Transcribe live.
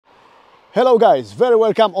Hello guys, very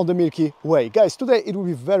welcome on the Milky Way. Guys, today it will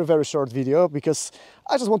be very short video because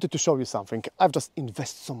I just wanted to show you something. I've just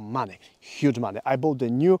invested some money, huge money. I bought the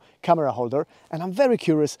new camera holder and I'm very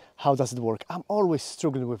curious how does it work. I'm always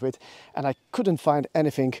struggling with it and I couldn't find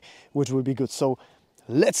anything which will be good. So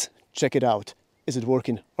let's check it out. Is it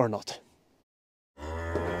working or not?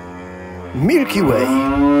 Milky Way.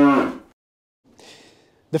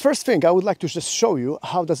 The first thing I would like to just show you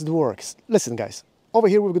how does it work. Listen guys. Over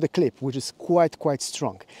here we've got a clip which is quite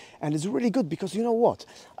strong, and it's really good because you know what?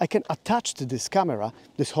 I can attach to this camera,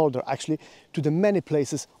 this holder actually, to the many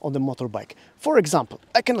places on the motorbike. For example,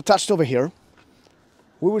 I can attach it over here.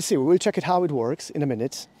 We will see, we will check it how it works in a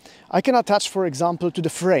minute. I can attach, for example, to the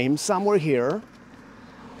frame somewhere here.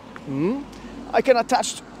 I can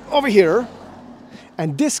attach over here.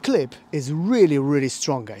 And this clip is really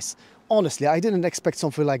strong, guys. Honestly, I didn't expect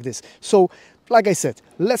something like this. So, like I said,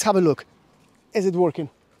 let's have a look. Is it working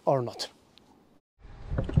or not?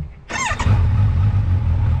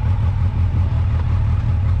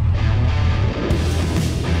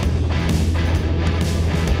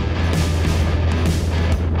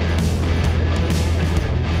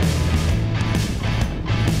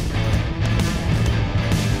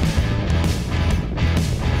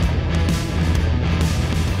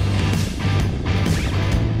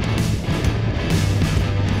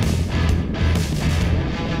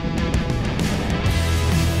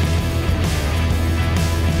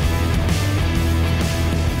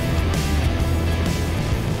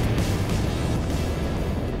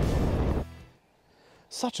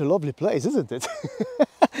 Such a lovely place, isn't it?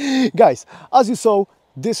 Guys, as you saw,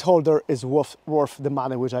 this holder is worth the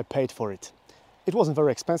money which I paid for it. It wasn't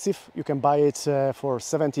very expensive. You can buy it for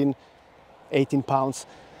 17, 18 pounds.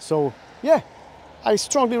 So yeah, I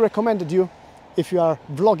strongly recommend you if you are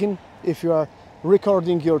vlogging, if you are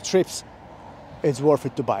recording your trips, it's worth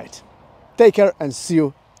it to buy it. Take care and see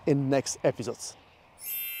you in next episodes.